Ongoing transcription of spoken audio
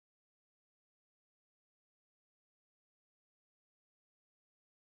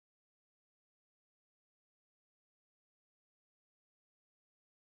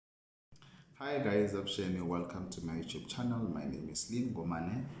Hi guys, I'm Shane. Welcome to my YouTube channel. My name is Lin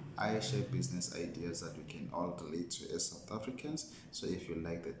Gomane. I share business ideas that we can all relate to as South Africans. So if you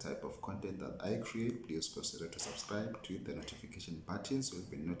like the type of content that I create, please consider to subscribe to hit the notification button so you'll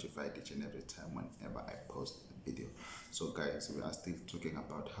be notified each and every time whenever I post a video. So guys, we are still talking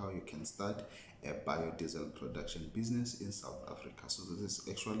about how you can start a biodiesel production business in South Africa. So this is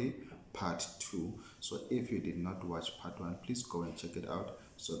actually part 2. So if you did not watch part 1, please go and check it out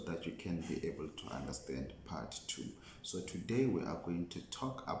so that you can be able to understand part 2. So today we are going to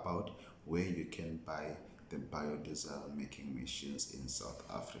talk about where you can buy the biodiesel making machines in South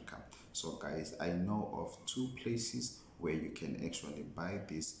Africa. So guys, I know of 2 places where you can actually buy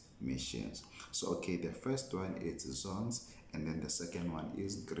these machines. So okay, the first one is Zones, and then the second one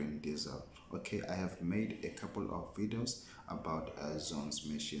is Green Diesel. Okay, I have made a couple of videos about Zones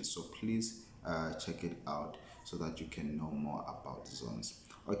machines, so please check it out so that you can know more about Zones.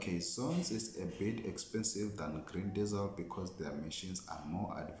 Okay, Zones is a bit expensive than Green Diesel because their machines are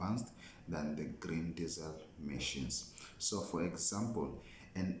more advanced than the Green Diesel machines. So for example,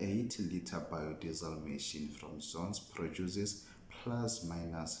 an 8-liter biodiesel machine from Zones produces plus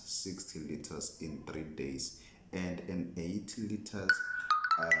minus 60 liters in 3 days, and an 8 liters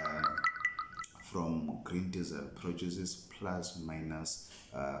from Green Diesel produces plus minus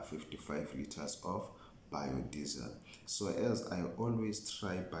 55 liters of biodiesel. So as I always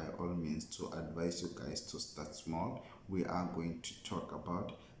try by all means to advise you guys to start small, we are going to talk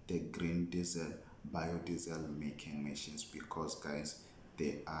about the Green Diesel biodiesel making machines because guys,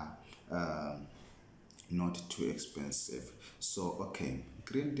 they are not too expensive. So okay,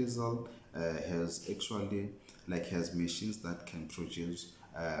 Green Diesel has actually has machines that can produce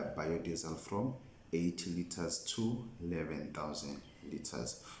biodiesel from 8 liters to 11,000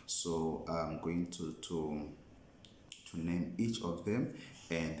 liters. So I'm going to name each of them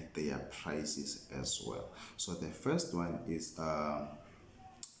and their prices as well. So the first one is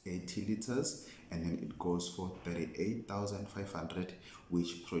 80 liters, and then it goes for 38,500,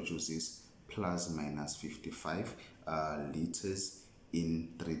 which produces plus minus 55 liters in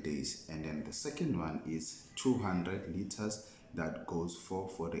 3 days. And then the second one is 200 liters that goes for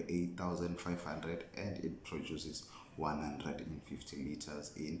 48,500, and it produces 150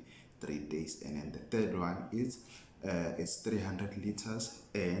 liters in 3 days. And then the third one is it's 300 liters,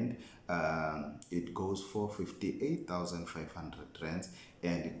 and it goes for 58,500 rands,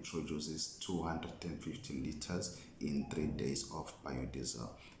 and it produces 250 liters in 3 days of biodiesel.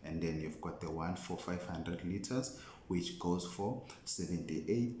 And then you've got the one for 500 liters, which goes for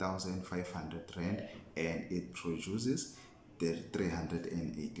 78,500 rand, and it produces the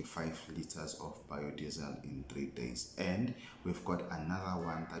 385 liters of biodiesel in 3 days. And we've got another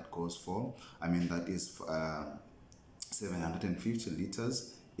one that goes for, that is 750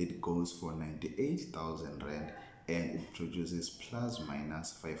 liters. It goes for 98,000 rand, and it produces plus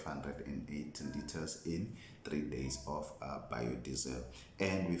minus 580 liters in 3 days of biodiesel.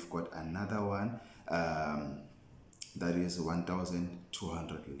 And we've got another one that is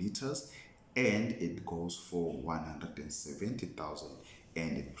 1,200 liters, and it goes for 170,000,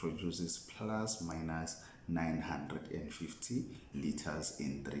 and it produces plus minus 950 liters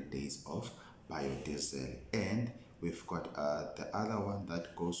in 3 days of biodiesel. And we've got the other one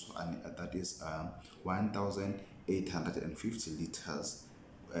that goes that is 1,850 liters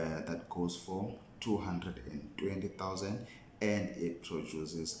that goes for 220,000, and it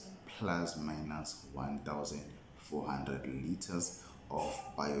produces plus minus 1,400 liters of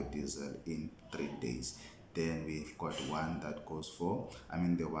biodiesel in 3 days. Then we've got one that goes for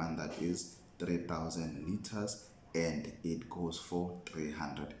the one that is 3,000 liters, and it goes for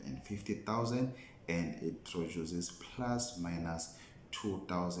 350,000, and it produces plus minus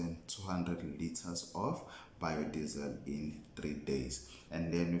 2,200 liters of biodiesel in 3 days.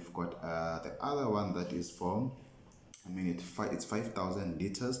 And then we've got the other one that is for it's 5,000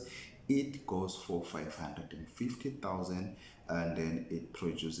 liters. It goes for 550,000, and then it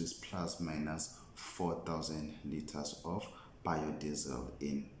produces plus minus 4,000 liters of biodiesel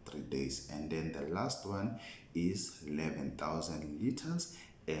in 3 days. And then the last one is 11,000 liters,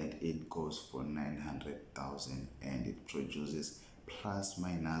 and it goes for 900,000, and it produces plus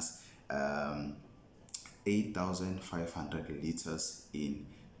minus 8,500 liters in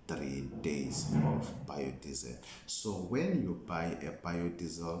 3 days of biodiesel. So when you buy a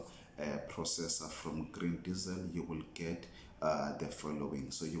biodiesel processor from Green Diesel, you will get the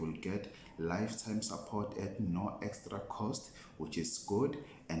following. So you will get lifetime support at no extra cost, which is good,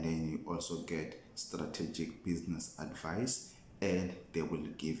 and then you also get strategic business advice, and they will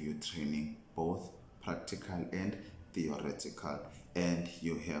give you training, both practical and theoretical, and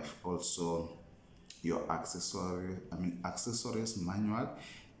you have also your accessories manual,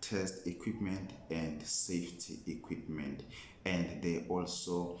 test equipment, and safety equipment. And they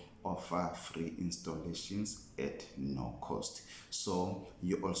also offer free installations at no cost. So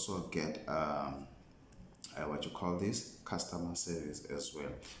you also get what you call this, customer service as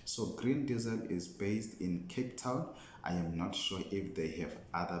well. So Green Diesel is based in Cape Town. I am not sure if they have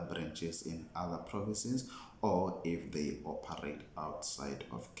other branches in other provinces or if they operate outside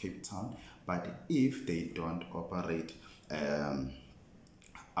of Cape Town. But if they don't operate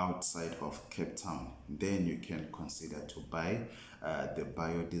outside of Cape Town, then you can consider to buy the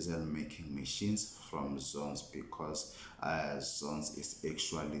biodiesel making machines from Zones, because Zones is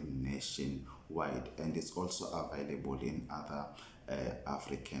actually nationwide and it's also available in other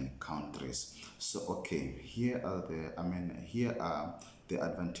African countries. So okay, here are the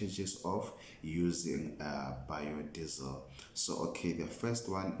advantages of using biodiesel. So okay, the first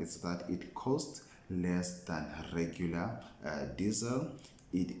one is that it costs less than regular diesel.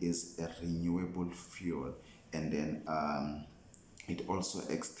 It is a renewable fuel, and then it also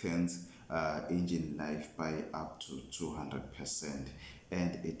extends engine life by up to 200%,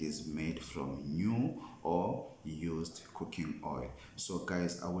 and it is made from new or used cooking oil. So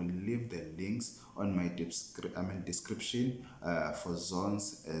guys, I will leave the links on my description for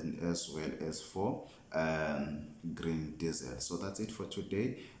Zones and as well as for Green Diesel. So that's it for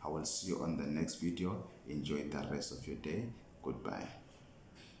today. I will see you on the next video. Enjoy the rest of your day. Goodbye.